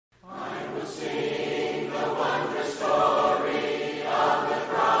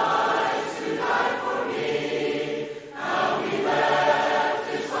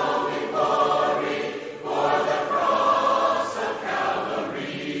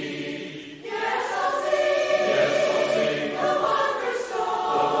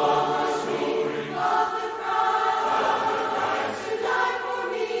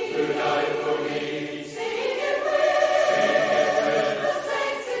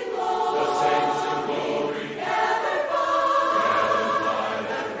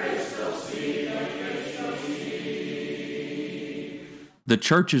The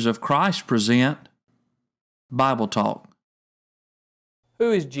Churches of Christ present Bible Talk.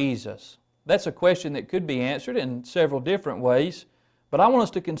 Who is Jesus? That's a question that could be answered in several different ways, but I want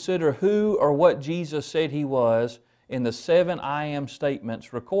us to consider who or what Jesus said He was in the 7 I am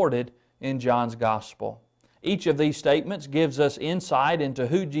statements recorded in John's Gospel. Each of these statements gives us insight into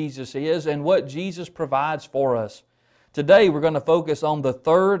who Jesus is and what Jesus provides for us. Today we're going to focus on the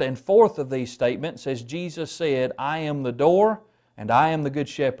third and fourth of these statements as Jesus said, I am the door and I am the good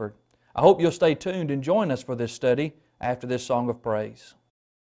shepherd. I hope you'll stay tuned and join us for this study after this song of praise.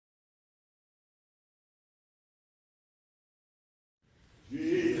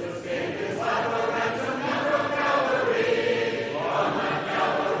 Jesus gave His life a ransom and from Calvary, on Mount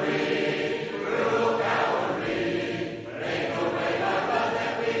Calvary, cruel Calvary, take away our blood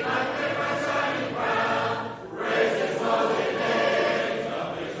that we might make our shining crown. Praise His holy name,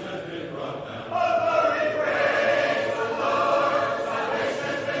 salvation has been brought down. Oh, glory, praise the Lord, salvation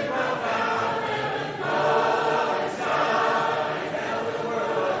has been brought down. Heaven, go and shine, tell the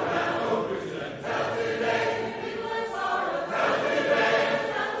world around. Oh, Christian, tell today, people in sorrow, tell today.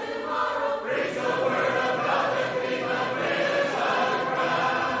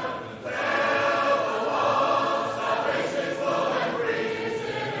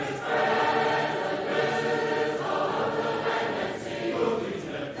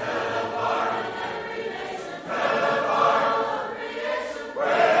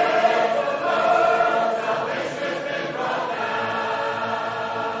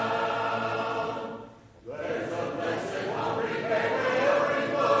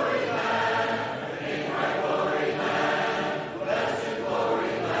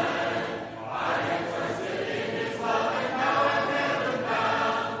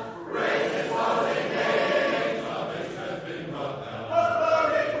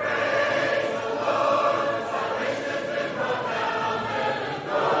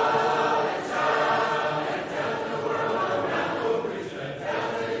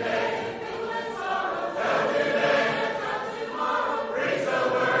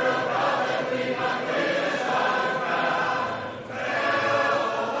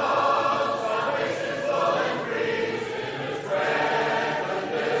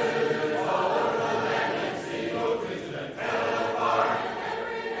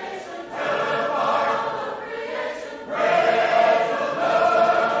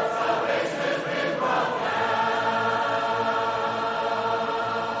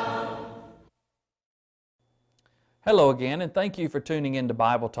 Hello again, and thank you for tuning in to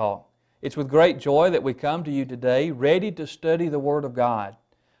Bible Talk. It's with great joy that we come to you today, ready to study the Word of God.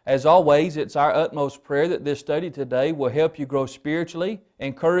 As always, it's our utmost prayer that this study today will help you grow spiritually,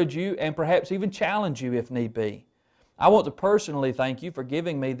 encourage you, and perhaps even challenge you if need be. I want to personally thank you for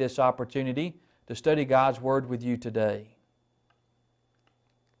giving me this opportunity to study God's Word with you today.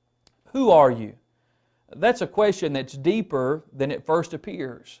 Who are you? That's a question that's deeper than it first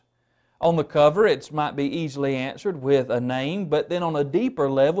appears. On the cover, it might be easily answered with a name, but then on a deeper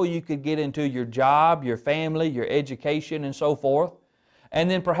level, you could get into your job, your family, your education, and so forth.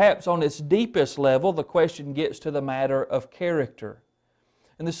 And then perhaps on its deepest level, the question gets to the matter of character.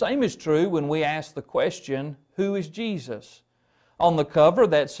 And the same is true when we ask the question, who is Jesus? On the cover,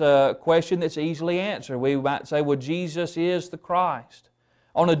 that's a question that's easily answered. We might say, well, Jesus is the Christ.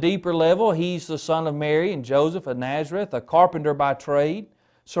 On a deeper level, He's the son of Mary and Joseph of Nazareth, a carpenter by trade,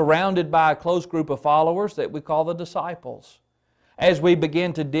 surrounded by a close group of followers that we call the disciples. As we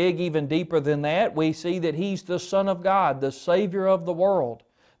begin to dig even deeper than that, we see that He's the Son of God, the Savior of the world,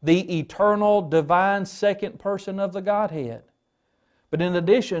 the eternal, divine second person of the Godhead. But in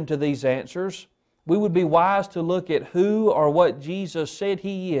addition to these answers, we would be wise to look at who or what Jesus said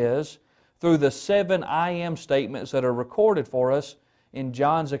He is through the 7 I am statements that are recorded for us in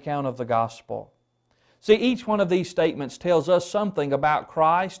John's account of the Gospel. See, each one of these statements tells us something about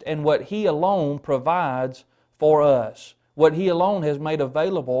Christ and what He alone provides for us, what He alone has made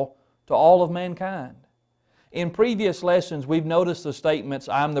available to all of mankind. In previous lessons, we've noticed the statements,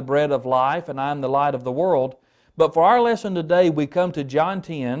 I am the bread of life and I am the light of the world. But for our lesson today, we come to John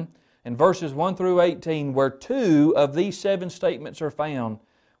 10, in verses 1 through 18, where 2 of these 7 statements are found,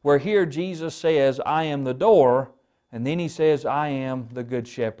 where here Jesus says, I am the door, and then He says, I am the good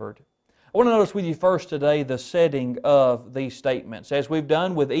shepherd. I want to notice with you first today the setting of these statements. As we've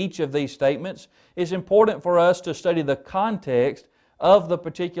done with each of these statements, it's important for us to study the context of the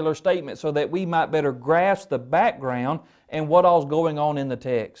particular statement so that we might better grasp the background and what all's going on in the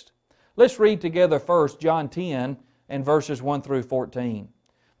text. Let's read together first John 10 and verses 1 through 14.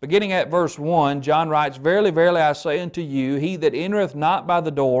 Beginning at verse 1, John writes, Verily, verily, I say unto you, he that entereth not by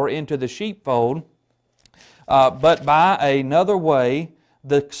the door into the sheepfold, but by another way,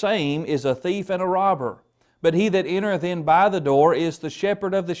 the same is a thief and a robber. But he that entereth in by the door is the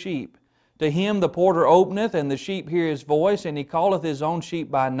shepherd of the sheep. To him the porter openeth, and the sheep hear his voice, and he calleth his own sheep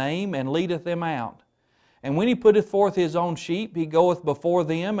by name, and leadeth them out. And when he putteth forth his own sheep, he goeth before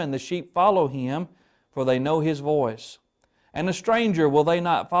them, and the sheep follow him, for they know his voice. And a stranger will they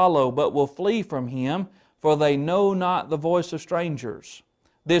not follow, but will flee from him, for they know not the voice of strangers.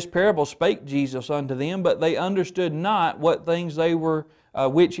 This parable spake Jesus unto them, but they understood not what things they were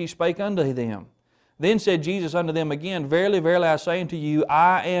which He spake unto them. Then said Jesus unto them again, Verily, verily, I say unto you,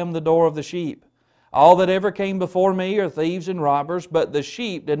 I am the door of the sheep. All that ever came before me are thieves and robbers, but the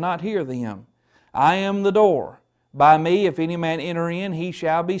sheep did not hear them. I am the door. By me, if any man enter in, he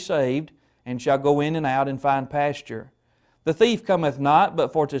shall be saved, and shall go in and out and find pasture. The thief cometh not,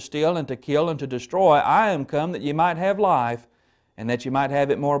 but for to steal and to kill and to destroy. I am come that ye might have life, and that ye might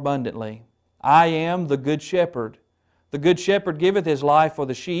have it more abundantly. I am the good shepherd. The good shepherd giveth his life for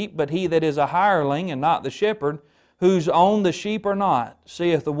the sheep, but he that is a hireling, and not the shepherd, whose own the sheep are not,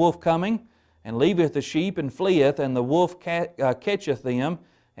 seeth the wolf coming, and leaveth the sheep, and fleeth, and the wolf catcheth them,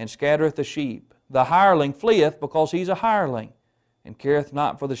 and scattereth the sheep. The hireling fleeth, because he is a hireling, and careth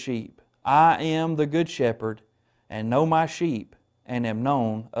not for the sheep. I am the good shepherd, and know my sheep, and am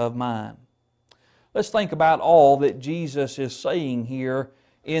known of mine. Let's think about all that Jesus is saying here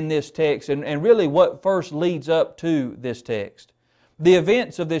in this text, and really what first leads up to this text. The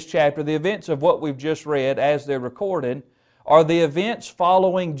events of this chapter, the events of what we've just read as they're recorded, are the events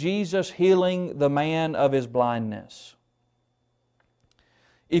following Jesus healing the man of his blindness.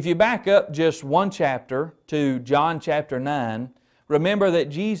 If you back up just one chapter to John chapter 9, remember that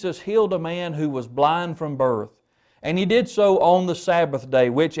Jesus healed a man who was blind from birth. And He did so on the Sabbath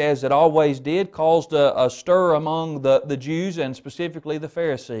day, which, as it always did, caused a stir among the Jews and specifically the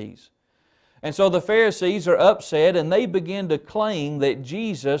Pharisees. And so the Pharisees are upset, and they begin to claim that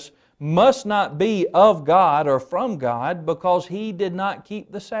Jesus must not be of God or from God because He did not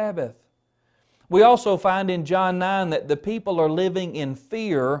keep the Sabbath. We also find in John 9 that the people are living in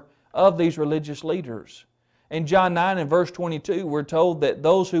fear of these religious leaders. In John 9 and verse 22, we're told that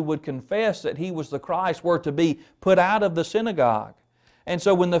those who would confess that He was the Christ were to be put out of the synagogue. And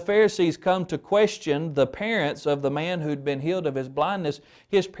so when the Pharisees come to question the parents of the man who'd been healed of his blindness,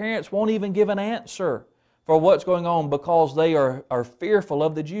 his parents won't even give an answer for what's going on because they are fearful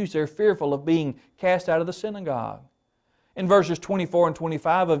of the Jews. They're fearful of being cast out of the synagogue. In verses 24 and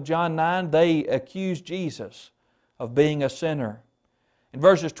 25 of John 9, they accuse Jesus of being a sinner. In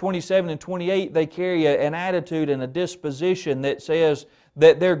verses 27 and 28, they carry an attitude and a disposition that says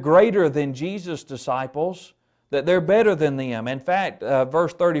that they're greater than Jesus' disciples, that they're better than them. In fact,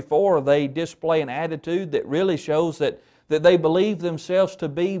 verse 34, they display an attitude that really shows that they believe themselves to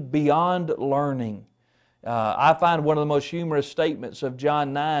be beyond learning. I find one of the most humorous statements of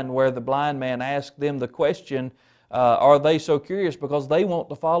John 9 where the blind man asked them the question, are they so curious because they want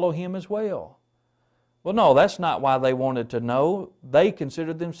to follow Him as well? Well, no, that's not why they wanted to know. They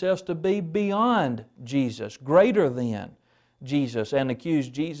considered themselves to be beyond Jesus, greater than Jesus, and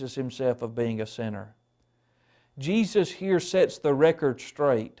accused Jesus Himself of being a sinner. Jesus here sets the record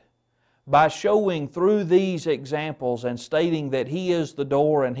straight by showing through these examples and stating that He is the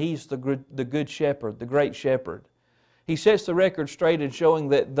door and He's the good shepherd, the great shepherd. He sets the record straight in showing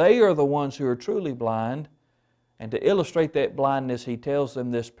that they are the ones who are truly blind, and to illustrate that blindness, He tells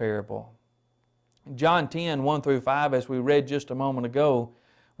them this parable. John 10, 1 through 5, as we read just a moment ago,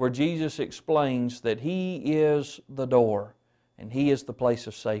 where Jesus explains that He is the door and He is the place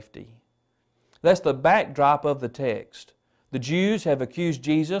of safety. That's the backdrop of the text. The Jews have accused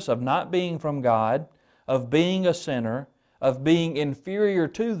Jesus of not being from God, of being a sinner, of being inferior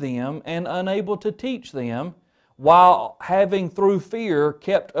to them and unable to teach them, while having through fear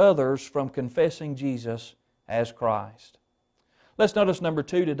kept others from confessing Jesus as Christ. Let's notice number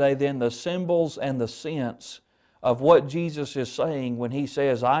 2 today then, the symbols and the sense of what Jesus is saying when He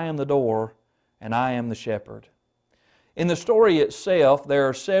says, I am the door and I am the shepherd. In the story itself, there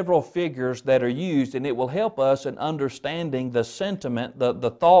are several figures that are used, and it will help us in understanding the sentiment, the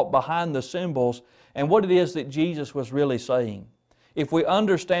thought behind the symbols, and what it is that Jesus was really saying. If we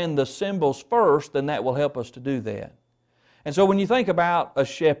understand the symbols first, then that will help us to do that. And so when you think about a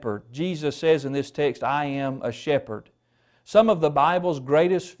shepherd, Jesus says in this text, I am a shepherd. Some of the Bible's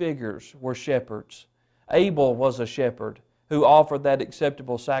greatest figures were shepherds. Abel was a shepherd who offered that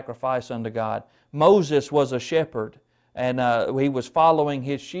acceptable sacrifice unto God. Moses was a shepherd, and he was following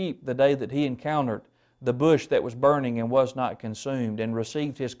his sheep the day that he encountered the bush that was burning and was not consumed, and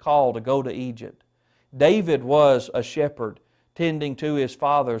received his call to go to Egypt. David was a shepherd tending to his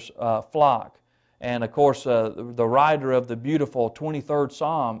father's flock. And of course, the writer of the beautiful 23rd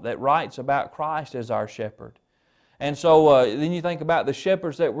Psalm that writes about Christ as our shepherd. And so then you think about the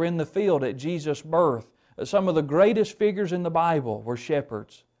shepherds that were in the field at Jesus' birth. Some of the greatest figures in the Bible were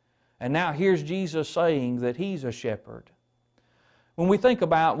shepherds. And now here's Jesus saying that He's a shepherd. When we think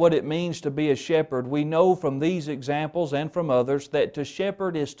about what it means to be a shepherd, we know from these examples and from others that to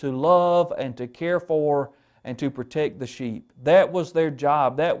shepherd is to love and to care for and to protect the sheep. That was their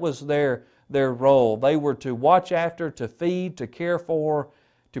job. That was their role. They were to watch after, to feed, to care for,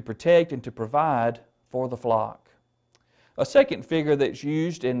 to protect, and to provide for the flock. A second figure that's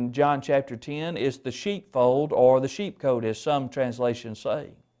used in John chapter 10 is the sheepfold, or the sheepcote, as some translations say.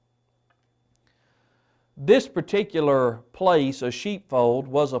 This particular place, a sheepfold,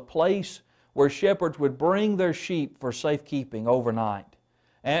 was a place where shepherds would bring their sheep for safekeeping overnight.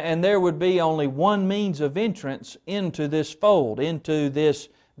 And there would be only one means of entrance into this fold, into this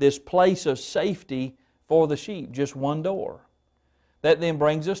place of safety for the sheep, just one door. That then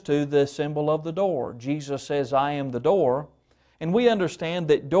brings us to the symbol of the door. Jesus says, I am the door. And we understand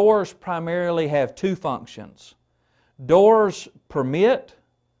that doors primarily have two functions. Doors permit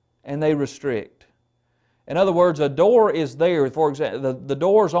and they restrict. In other words, a door is there, for example, the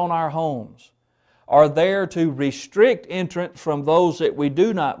doors on our homes are there to restrict entrance from those that we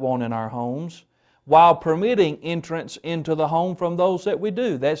do not want in our homes, while permitting entrance into the home from those that we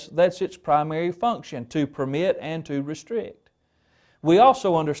do. That's its primary function, to permit and to restrict. We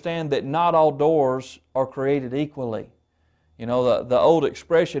also understand that not all doors are created equally. You know, the old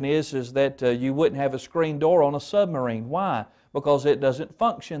expression is that you wouldn't have a screen door on a submarine. Why? Because it doesn't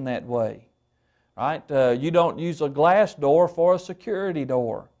function that way. Right? You don't use a glass door for a security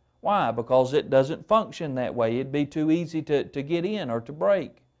door. Why? Because it doesn't function that way. It'd be too easy to get in or to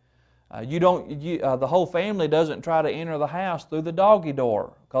break. The whole family doesn't try to enter the house through the doggy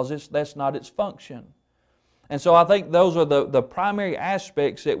door because that's not its function. And so I think those are the primary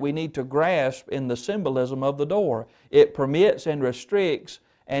aspects that we need to grasp in the symbolism of the door. It permits and restricts,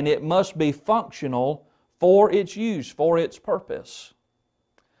 and it must be functional for its use, for its purpose.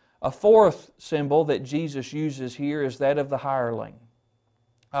 A fourth symbol that Jesus uses here is that of the hireling.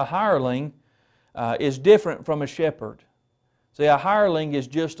 A hireling is different from a shepherd. See, a hireling is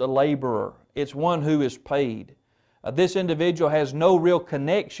just a laborer. It's one who is paid. This individual has no real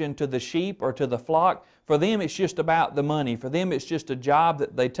connection to the sheep or to the flock. For them, it's just about the money. For them, it's just a job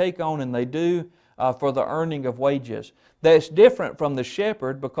that they take on and they do for the earning of wages. That's different from the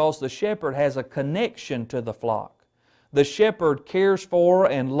shepherd because the shepherd has a connection to the flock. The shepherd cares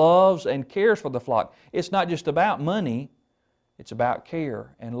for and loves and cares for the flock. It's not just about money. It's about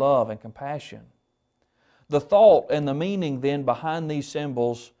care and love and compassion. The thought and the meaning then behind these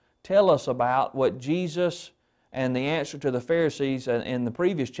symbols tell us about what Jesus and the answer to the Pharisees in the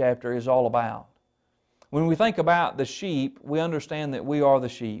previous chapter is all about. When we think about the sheep, we understand that we are the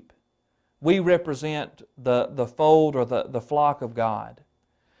sheep. We represent the fold or the flock of God.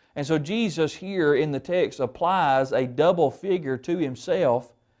 And so Jesus here in the text applies a double figure to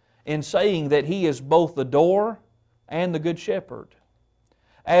Himself in saying that He is both the door and the good shepherd.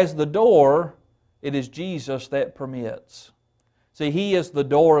 As the door, it is Jesus that permits. See, He is the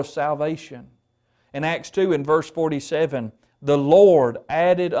door of salvation. In Acts 2 in verse 47, the Lord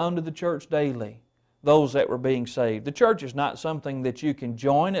added unto the church daily those that were being saved. The church is not something that you can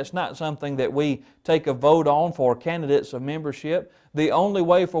join. It's not something that we take a vote on for candidates of membership. The only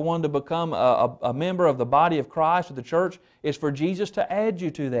way for one to become a member of the body of Christ, of the church, is for Jesus to add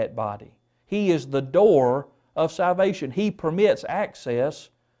you to that body. He is the door of salvation. He permits access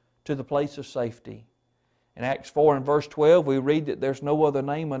to the place of safety. In Acts 4 and verse 12, we read that there's no other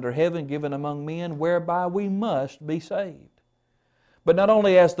name under heaven given among men whereby we must be saved. But not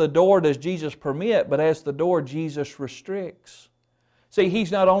only as the door does Jesus permit, but as the door Jesus restricts. See,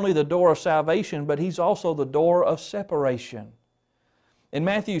 He's not only the door of salvation, but He's also the door of separation. In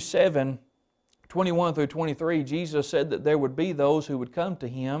Matthew 7, 21 through 23, Jesus said that there would be those who would come to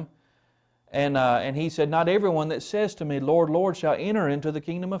Him And He said, not everyone that says to me, Lord, Lord, shall enter into the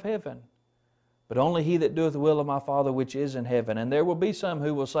kingdom of heaven, but only he that doeth the will of my Father which is in heaven. And there will be some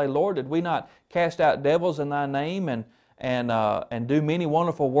who will say, Lord, did we not cast out devils in Thy name and do many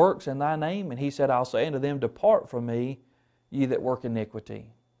wonderful works in Thy name? And He said, I'll say unto them, depart from me, ye that work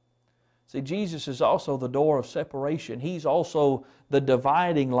iniquity. See, Jesus is also the door of separation. He's also the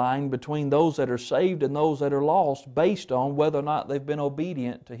dividing line between those that are saved and those that are lost, based on whether or not they've been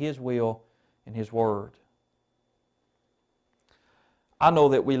obedient to His will and His Word. I know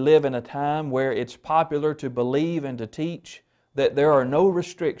that we live in a time where it's popular to believe and to teach that there are no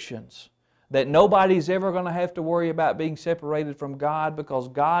restrictions, that nobody's ever going to have to worry about being separated from God because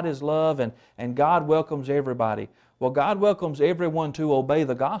God is love and God welcomes everybody. Well, God welcomes everyone to obey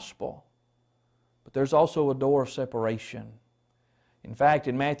the gospel, but there's also a door of separation. In fact,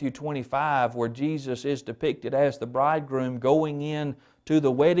 in Matthew 25, where Jesus is depicted as the bridegroom going in to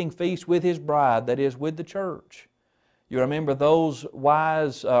the wedding feast with His bride, that is, with the church, you remember those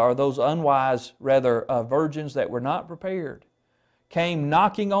wise, or those unwise, rather, virgins that were not prepared, came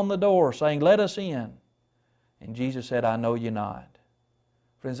knocking on the door saying, let us in. And Jesus said, I know you not.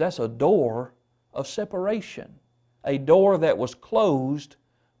 Friends, that's a door of separation. A door that was closed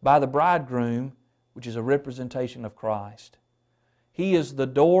by the bridegroom, which is a representation of Christ. He is the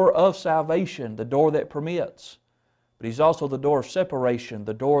door of salvation, the door that permits. But He's also the door of separation,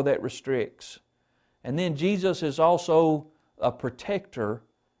 the door that restricts. And then Jesus is also a protector.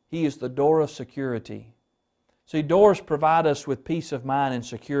 He is the door of security. See, doors provide us with peace of mind and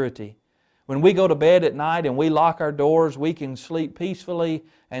security. When we go to bed at night and we lock our doors, we can sleep peacefully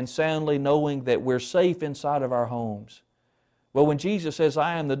and soundly knowing that we're safe inside of our homes. Well, when Jesus says,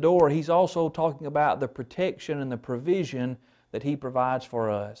 I am the door, He's also talking about the protection and the provision that He provides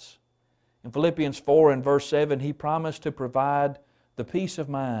for us. In Philippians 4 and verse 7, He promised to provide the peace of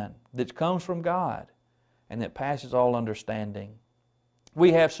mind that comes from God and that passes all understanding.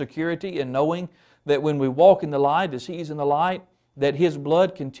 We have security in knowing that when we walk in the light as He is in the light, that His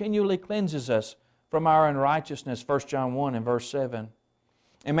blood continually cleanses us from our unrighteousness, 1 John 1 and verse 7.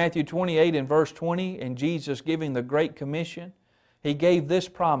 In Matthew 28 and verse 20, in Jesus giving the Great Commission, He gave this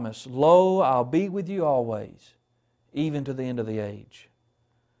promise, Lo, I'll be with you always, even to the end of the age.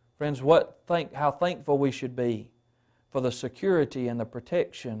 Friends, how thankful we should be for the security and the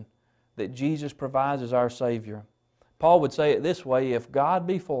protection that Jesus provides as our Savior. Paul would say it this way, if God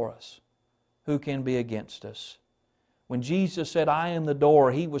be for us, who can be against us? When Jesus said, I am the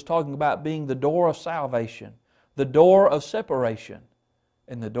door, He was talking about being the door of salvation, the door of separation,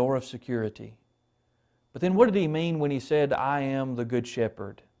 and the door of security. But then what did He mean when He said, I am the Good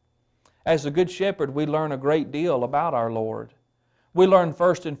Shepherd? As the Good Shepherd, we learn a great deal about our Lord. We learn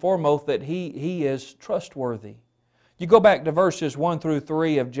first and foremost that He is trustworthy. You go back to verses 1 through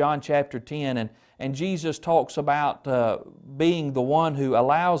 3 of John chapter 10, and Jesus talks about being the one who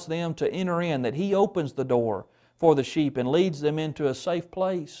allows them to enter in, that He opens the door for the sheep and leads them into a safe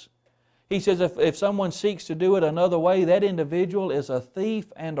place. He says if someone seeks to do it another way, that individual is a thief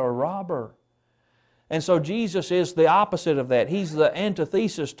and a robber. And so Jesus is the opposite of that. He's the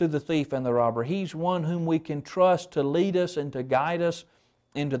antithesis to the thief and the robber. He's one whom we can trust to lead us and to guide us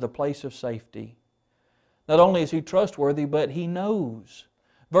into the place of safety. Not only is He trustworthy, but He knows.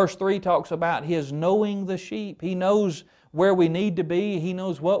 Verse 3 talks about His knowing the sheep. He knows where we need to be. He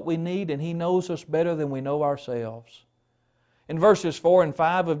knows what we need, and He knows us better than we know ourselves. In verses 4 and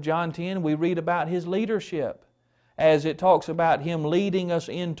 5 of John 10, we read about His leadership, as it talks about Him leading us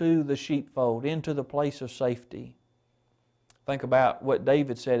into the sheepfold, into the place of safety. Think about what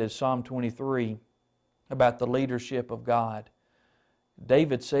David said in Psalm 23 about the leadership of God.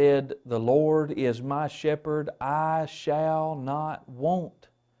 David said, the Lord is my shepherd, I shall not want.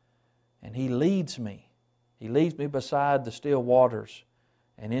 And He leads me. He leads me beside the still waters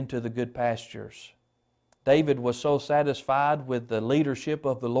and into the good pastures. David was so satisfied with the leadership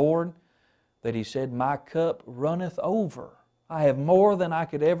of the Lord that he said, my cup runneth over. I have more than I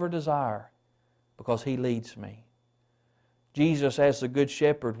could ever desire because He leads me. Jesus, as the Good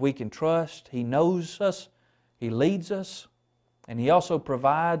Shepherd, we can trust. He knows us. He leads us. And He also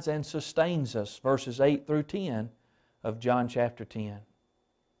provides and sustains us, verses 8 through 10 of John chapter 10.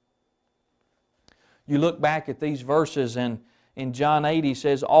 You look back at these verses, and in John 8 He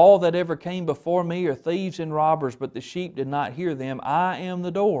says, all that ever came before me are thieves and robbers, but the sheep did not hear them. I am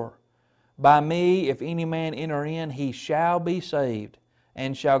the door. By me, if any man enter in, he shall be saved,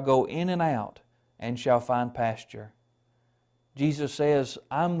 and shall go in and out, and shall find pasture. Jesus says,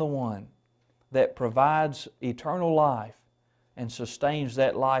 I'm the one that provides eternal life and sustains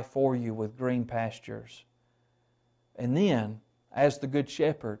that life for you with green pastures. And then, as the Good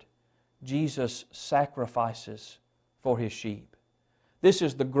Shepherd, Jesus sacrifices for His sheep. This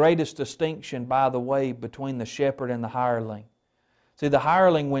is the greatest distinction, by the way, between the shepherd and the hireling. See, the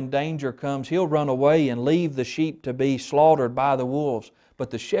hireling, when danger comes, he'll run away and leave the sheep to be slaughtered by the wolves.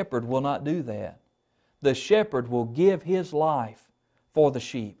 But the shepherd will not do that. The shepherd will give his life for the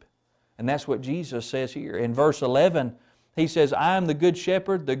sheep. And that's what Jesus says here. In verse 11, He says, I am the good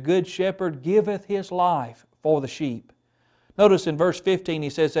shepherd giveth His life for the sheep. Notice in verse 15 He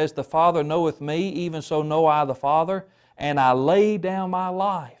says, as the Father knoweth me, even so know I the Father, and I lay down my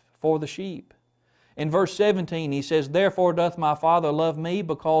life for the sheep. In verse 17 He says, therefore doth my Father love me,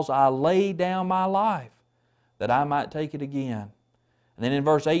 because I lay down my life, that I might take it again. And then in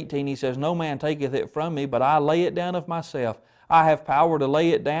verse 18 He says, no man taketh it from me, but I lay it down of myself. I have power to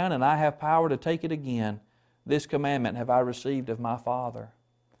lay it down, and I have power to take it again. This commandment have I received of my Father.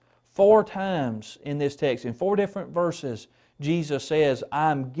 4 times in this text, in 4 different verses, Jesus says,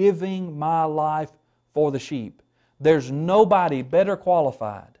 I'm giving my life for the sheep. There's nobody better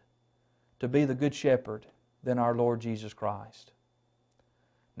qualified to be the Good Shepherd than our Lord Jesus Christ.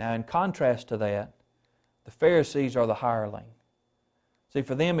 Now, in contrast to that, the Pharisees are the hireling. See,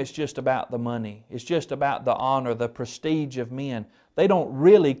 for them it's just about the money. It's just about the honor, the prestige of men. They don't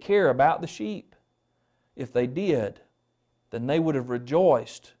really care about the sheep. If they did, then they would have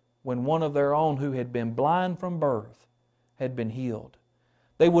rejoiced when one of their own who had been blind from birth had been healed.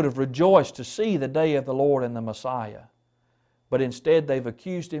 They would have rejoiced to see the day of the Lord and the Messiah. But instead they've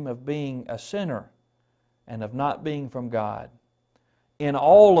accused Him of being a sinner and of not being from God. In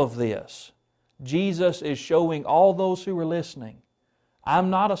all of this, Jesus is showing all those who are listening,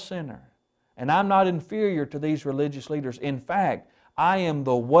 I'm not a sinner, and I'm not inferior to these religious leaders. In fact, I am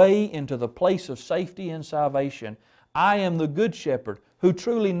the way into the place of safety and salvation. I am the Good Shepherd who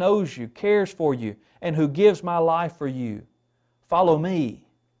truly knows you, cares for you, and who gives my life for you. Follow me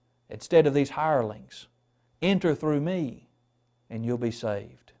instead of these hirelings. Enter through me, and you'll be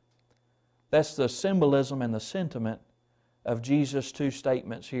saved. That's the symbolism and the sentiment of Jesus' 2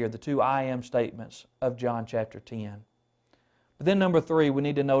 statements here, the 2 I am statements of John chapter 10. But then number 3, we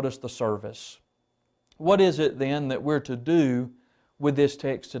need to notice the service. What is it then that we're to do with this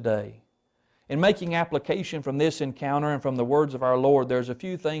text today? In making application from this encounter and from the words of our Lord, there's a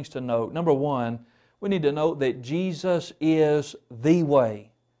few things to note. Number 1, we need to note that Jesus is the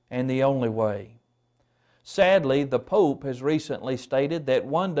way and the only way. Sadly, the Pope has recently stated that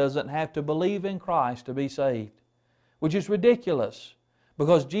one doesn't have to believe in Christ to be saved, which is ridiculous,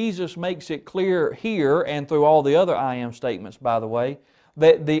 because Jesus makes it clear here and through all the other I am statements, by the way,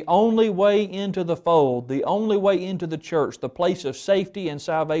 that the only way into the fold, the only way into the church, the place of safety and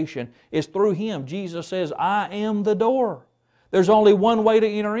salvation, is through Him. Jesus says, I am the door. There's only one way to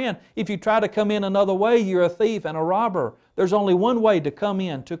enter in. If you try to come in another way, you're a thief and a robber. There's only one way to come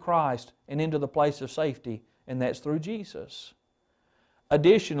in to Christ and into the place of safety, and that's through Jesus.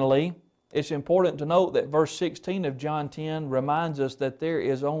 Additionally, it's important to note that verse 16 of John 10 reminds us that there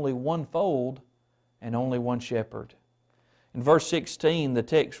is only one fold and only one shepherd. In verse 16, the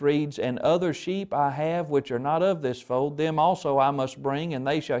text reads, and other sheep I have which are not of this fold, them also I must bring, and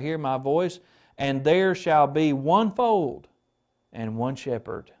they shall hear my voice, and there shall be one fold and one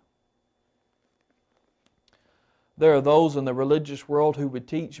shepherd. There are those in the religious world who would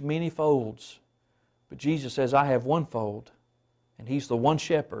teach many folds, but Jesus says, I have one fold, and He's the one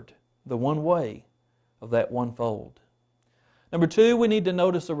shepherd, the one way of that one fold. Number 2, we need to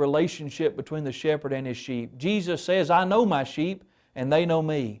notice the relationship between the shepherd and his sheep. Jesus says, I know my sheep, and they know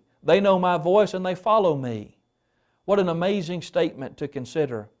me. They know my voice, and they follow me. What an amazing statement to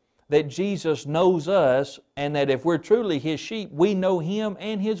consider, that Jesus knows us, and that if we're truly His sheep, we know Him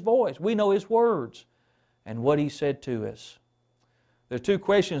and His voice. We know His words and what He said to us. There are 2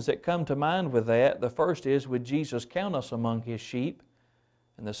 questions that come to mind with that. The first is, would Jesus count us among His sheep?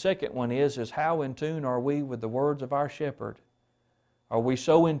 And the second one is how in tune are we with the words of our shepherd? Are we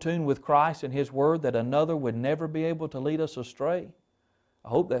so in tune with Christ and His Word that another would never be able to lead us astray? I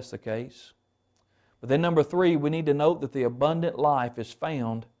hope that's the case. But then number 3, we need to note that the abundant life is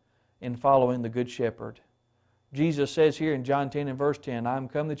found in following the Good Shepherd. Jesus says here in John 10 and verse 10, I am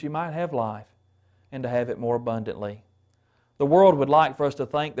come that you might have life and to have it more abundantly. The world would like for us to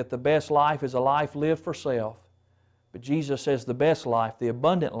think that the best life is a life lived for self. But Jesus says the best life, the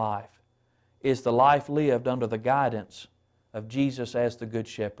abundant life, is the life lived under the guidance of Jesus as the Good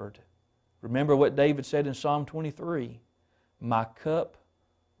Shepherd. Remember what David said in Psalm 23, my cup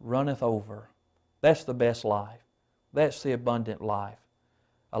runneth over. That's the best life. That's the abundant life.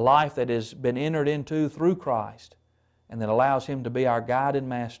 A life that has been entered into through Christ and that allows Him to be our guide and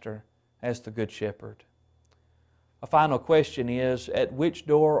master as the Good Shepherd. A final question is, at which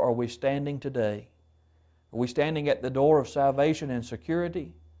door are we standing today? Are we standing at the door of salvation and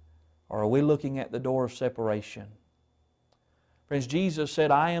security, or are we looking at the door of separation? Friends, Jesus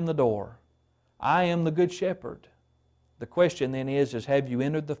said, I am the door. I am the good shepherd. The question then is have you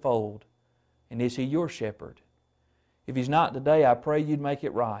entered the fold? And is He your shepherd? If He's not today, I pray you'd make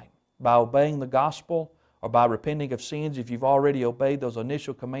it right by obeying the gospel or by repenting of sins if you've already obeyed those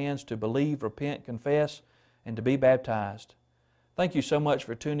initial commands to believe, repent, confess, and to be baptized. Thank you so much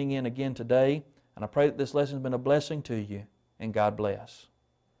for tuning in again today, and I pray that this lesson has been a blessing to you, and God bless.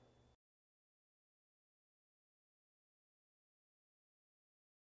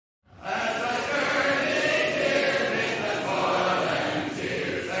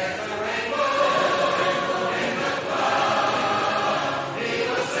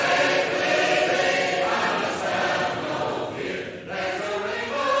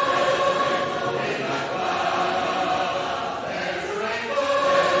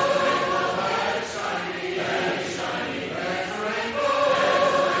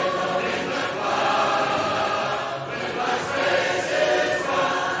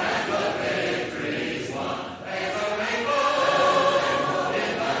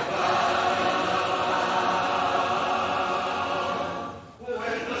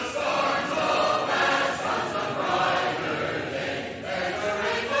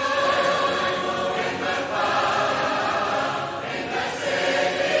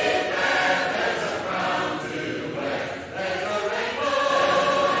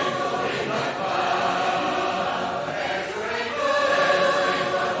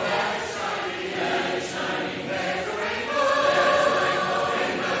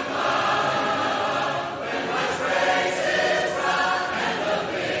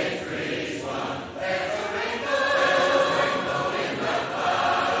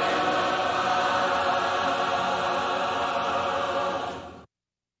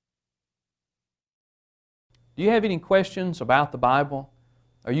 Do you have any questions about the Bible?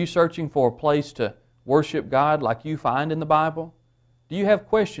 Are you searching for a place to worship God like you find in the Bible? Do you have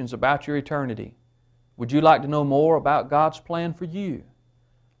questions about your eternity? Would you like to know more about God's plan for you?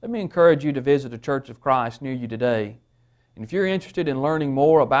 Let me encourage you to visit a Church of Christ near you today. And if you're interested in learning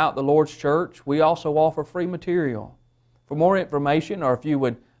more about the Lord's Church, we also offer free material. For more information, or if you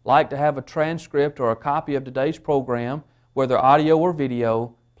would like to have a transcript or a copy of today's program, whether audio or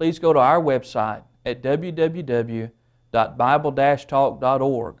video, please go to our website at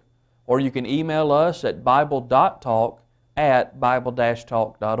www.bible-talk.org, or you can email us at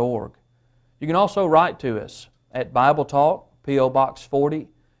bible.talk@bible-talk.org. You can also write to us at Bible Talk, P.O. Box 40,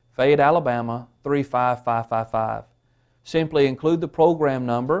 Fayette, Alabama 35555. Simply include the program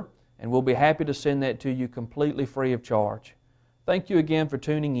number, and we'll be happy to send that to you completely free of charge. Thank you again for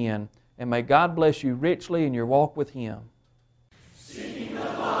tuning in, and may God bless you richly in your walk with Him.